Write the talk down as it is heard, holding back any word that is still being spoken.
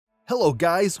Hello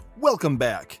guys, welcome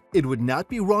back! It would not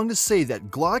be wrong to say that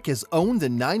Glock has owned the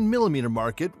 9mm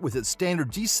market with its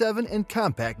standard G7 and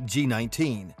compact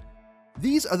G19.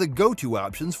 These are the go-to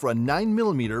options for a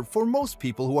 9mm for most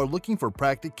people who are looking for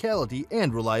practicality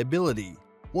and reliability.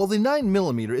 While the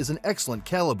 9mm is an excellent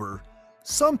caliber,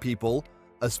 some people,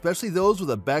 especially those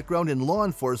with a background in law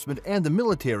enforcement and the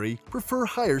military, prefer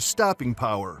higher stopping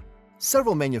power.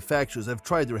 Several manufacturers have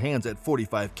tried their hands at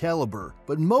 .45 caliber,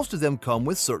 but most of them come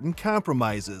with certain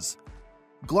compromises.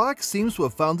 Glock seems to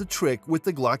have found the trick with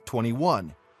the Glock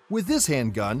 21. With this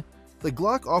handgun, the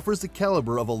Glock offers the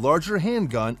caliber of a larger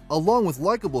handgun along with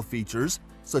likable features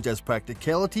such as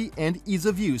practicality and ease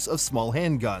of use of small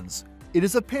handguns. It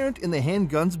is apparent in the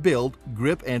handgun's build,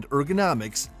 grip, and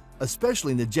ergonomics,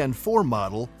 especially in the Gen 4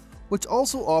 model, which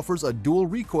also offers a dual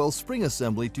recoil spring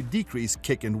assembly to decrease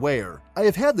kick and wear. I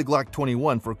have had the Glock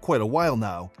 21 for quite a while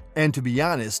now, and to be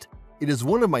honest, it is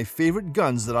one of my favorite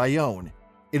guns that I own.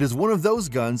 It is one of those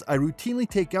guns I routinely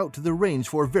take out to the range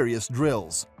for various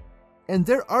drills. And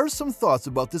there are some thoughts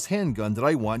about this handgun that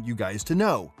I want you guys to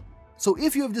know. So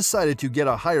if you have decided to get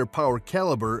a higher power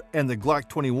caliber and the Glock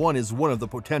 21 is one of the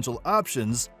potential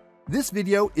options, this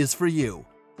video is for you.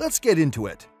 Let's get into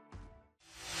it.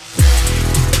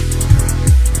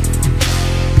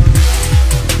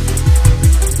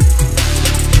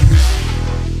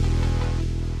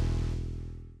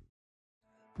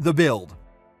 The build.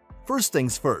 First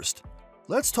things first,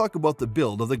 let's talk about the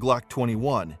build of the Glock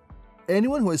 21.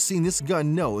 Anyone who has seen this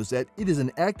gun knows that it is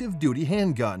an active duty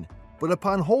handgun, but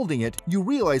upon holding it, you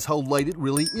realize how light it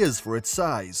really is for its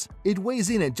size. It weighs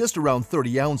in at just around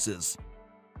 30 ounces.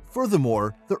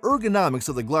 Furthermore, the ergonomics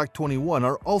of the Glock 21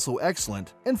 are also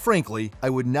excellent, and frankly,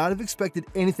 I would not have expected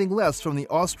anything less from the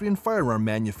Austrian firearm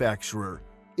manufacturer.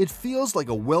 It feels like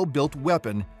a well-built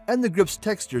weapon, and the grip's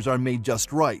textures are made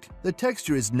just right. The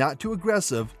texture is not too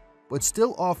aggressive, but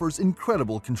still offers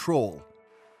incredible control.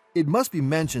 It must be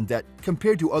mentioned that,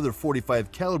 compared to other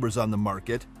 .45 calibers on the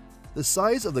market, the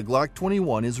size of the Glock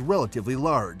 21 is relatively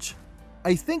large.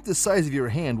 I think the size of your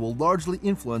hand will largely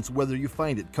influence whether you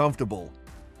find it comfortable.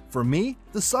 For me,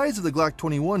 the size of the Glock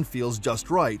 21 feels just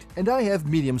right, and I have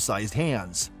medium-sized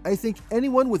hands. I think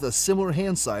anyone with a similar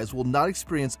hand size will not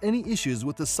experience any issues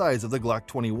with the size of the Glock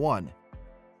 21.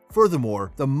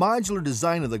 Furthermore, the modular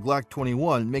design of the Glock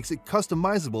 21 makes it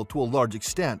customizable to a large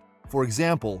extent. For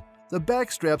example, the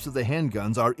back straps of the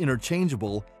handguns are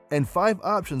interchangeable, and 5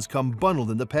 options come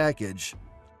bundled in the package.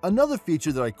 Another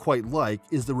feature that I quite like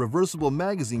is the reversible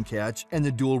magazine catch and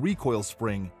the dual recoil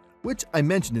spring, which I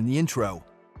mentioned in the intro.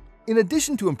 In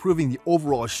addition to improving the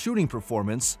overall shooting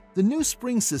performance, the new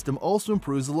spring system also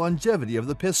improves the longevity of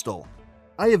the pistol.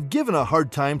 I have given a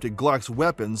hard time to Glock's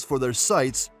weapons for their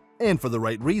sights, and for the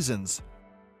right reasons.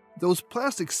 Those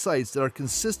plastic sights that are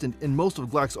consistent in most of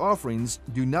Glock's offerings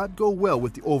do not go well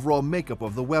with the overall makeup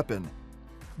of the weapon.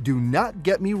 Do not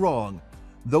get me wrong,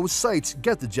 those sights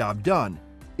get the job done.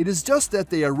 It is just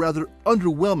that they are rather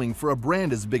underwhelming for a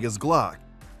brand as big as Glock.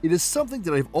 It is something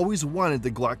that I've always wanted the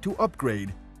Glock to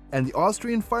upgrade, and the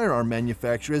Austrian firearm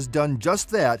manufacturer has done just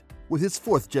that with its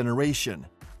 4th generation.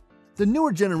 The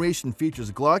newer generation features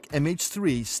Glock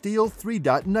MH3 steel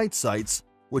 3-dot night sights,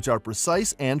 which are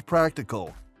precise and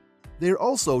practical. They are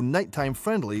also nighttime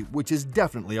friendly, which is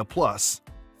definitely a plus.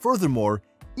 Furthermore,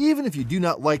 even if you do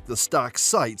not like the stock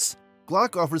sights,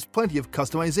 Glock offers plenty of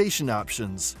customization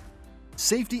options.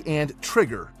 Safety and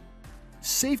trigger.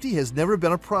 Safety has never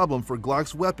been a problem for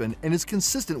Glock's weapon and is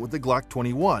consistent with the Glock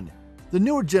 21. The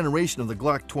newer generation of the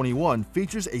Glock 21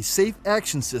 features a safe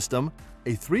action system,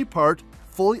 a 3-part,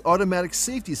 fully automatic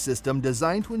safety system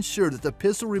designed to ensure that the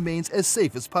pistol remains as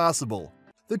safe as possible.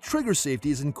 The trigger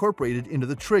safety is incorporated into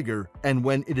the trigger, and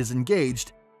when it is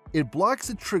engaged, it blocks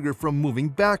the trigger from moving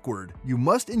backward. You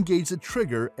must engage the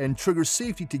trigger and trigger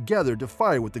safety together to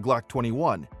fire with the Glock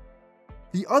 21.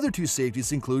 The other 2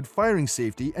 safeties include firing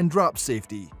safety and drop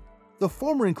safety. The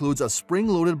former includes a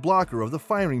spring-loaded blocker of the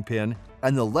firing pin,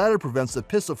 and the latter prevents the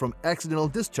pistol from accidental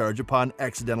discharge upon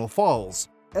accidental falls.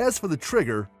 As for the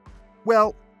trigger,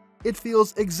 well, it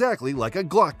feels exactly like a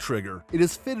Glock trigger. It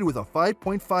is fitted with a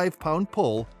 5.5-pound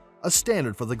pull, a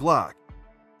standard for the Glock.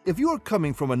 If you are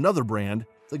coming from another brand,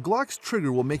 the Glock's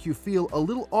trigger will make you feel a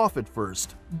little off at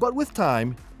first, but with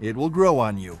time, it will grow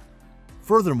on you.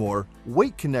 Furthermore,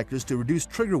 weight connectors to reduce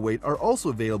trigger weight are also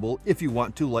available if you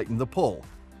want to lighten the pull.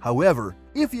 However,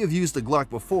 if you have used the Glock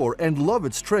before and love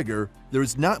its trigger, there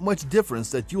is not much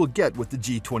difference that you will get with the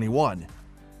G21.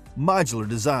 Modular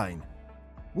design.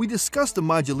 We discussed the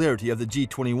modularity of the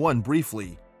G21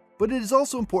 briefly, but it is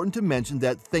also important to mention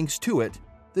that thanks to it,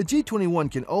 the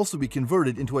G21 can also be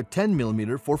converted into a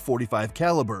 10mm for .45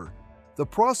 caliber. The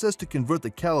process to convert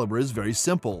the caliber is very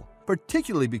simple,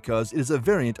 particularly because it is a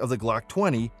variant of the Glock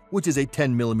 20, which is a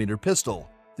 10mm pistol.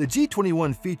 The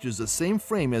G21 features the same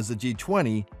frame as the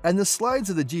G20, and the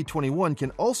slides of the G21 can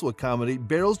also accommodate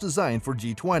barrels designed for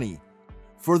G20.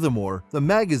 Furthermore, the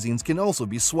magazines can also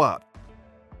be swapped.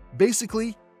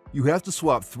 Basically, you have to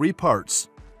swap 3 parts: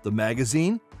 the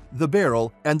magazine, the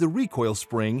barrel, and the recoil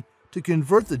spring to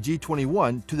convert the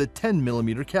G21 to the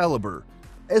 10mm caliber.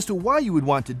 As to why you would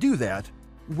want to do that,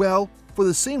 well, for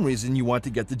the same reason you want to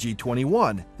get the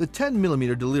G21. The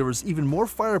 10mm delivers even more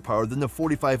firepower than the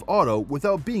 45 Auto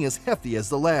without being as hefty as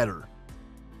the latter.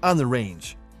 On the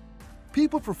range,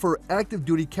 people prefer active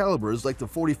duty calibers like the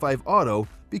 45 Auto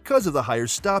because of the higher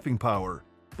stopping power,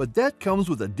 but that comes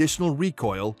with additional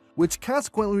recoil, which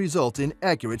consequently results in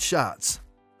accurate shots.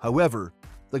 However,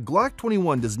 the Glock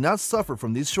 21 does not suffer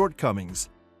from these shortcomings,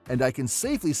 and I can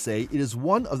safely say it is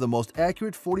one of the most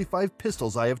accurate 45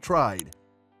 pistols I have tried.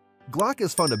 Glock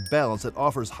has found a balance that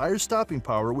offers higher stopping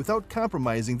power without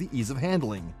compromising the ease of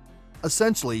handling.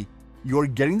 Essentially, you're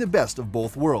getting the best of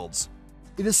both worlds.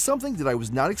 It is something that I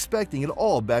was not expecting at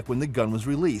all back when the gun was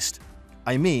released.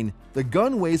 I mean, the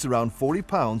gun weighs around 40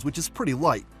 pounds, which is pretty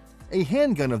light. A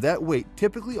handgun of that weight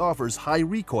typically offers high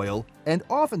recoil, and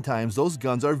oftentimes those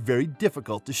guns are very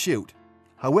difficult to shoot.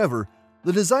 However,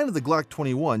 the design of the Glock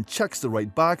 21 checks the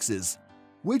right boxes,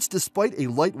 which, despite a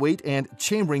lightweight and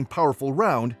chambering powerful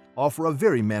round, offer a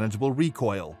very manageable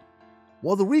recoil.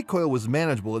 While the recoil was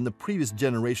manageable in the previous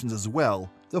generations as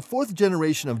well, the 4th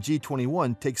generation of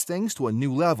G21 takes things to a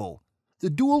new level. The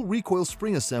dual recoil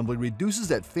spring assembly reduces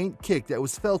that faint kick that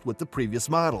was felt with the previous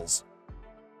models.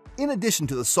 In addition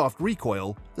to the soft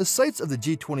recoil, the sights of the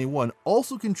G21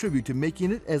 also contribute to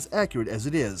making it as accurate as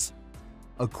it is.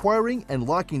 Acquiring and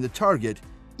locking the target,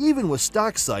 even with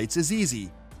stock sights, is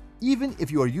easy, even if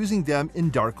you are using them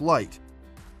in dark light.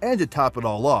 And to top it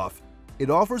all off, it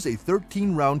offers a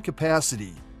 13-round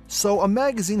capacity, so a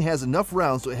magazine has enough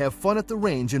rounds to have fun at the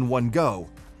range in one go.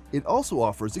 It also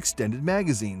offers extended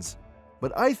magazines,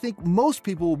 but I think most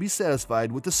people will be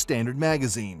satisfied with the standard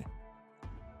magazine.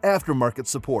 Aftermarket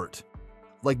support.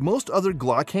 Like most other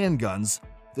Glock handguns,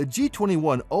 the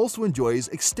G21 also enjoys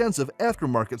extensive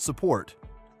aftermarket support.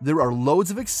 There are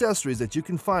loads of accessories that you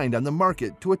can find on the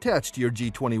market to attach to your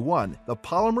G21. The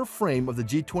polymer frame of the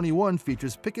G21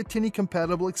 features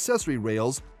Picatinny-compatible accessory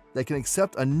rails that can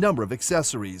accept a number of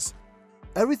accessories.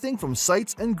 Everything from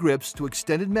sights and grips to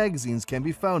extended magazines can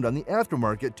be found on the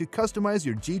aftermarket to customize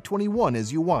your G21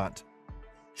 as you want.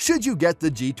 Should you get the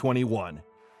G21?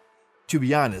 To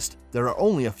be honest, there are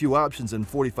only a few options in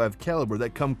 45 caliber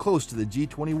that come close to the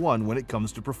G21 when it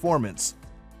comes to performance.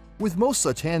 With most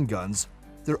such handguns,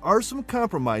 there are some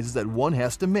compromises that one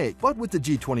has to make, but with the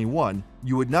G21,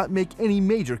 you would not make any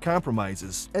major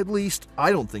compromises. At least,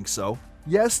 I don't think so.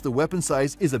 Yes, the weapon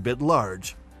size is a bit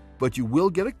large, but you will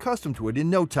get accustomed to it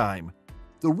in no time.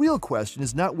 The real question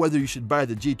is not whether you should buy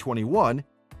the G21,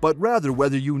 but rather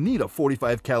whether you need a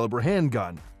 45 caliber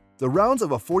handgun. The rounds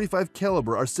of a 45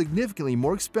 caliber are significantly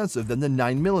more expensive than the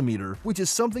 9mm, which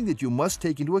is something that you must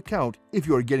take into account if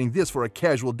you are getting this for a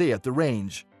casual day at the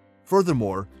range.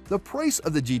 Furthermore, the price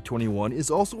of the G21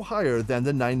 is also higher than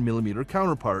the 9mm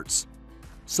counterparts.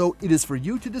 So it is for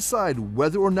you to decide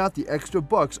whether or not the extra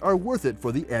bucks are worth it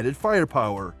for the added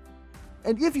firepower.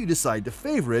 And if you decide to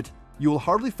favor it, you will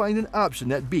hardly find an option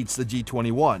that beats the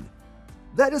G21.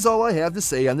 That is all I have to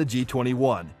say on the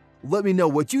G21. Let me know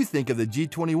what you think of the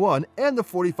G21 and the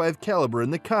 45 caliber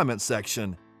in the comments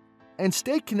section. And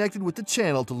stay connected with the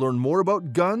channel to learn more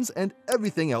about guns and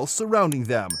everything else surrounding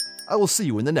them. I will see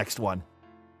you in the next one.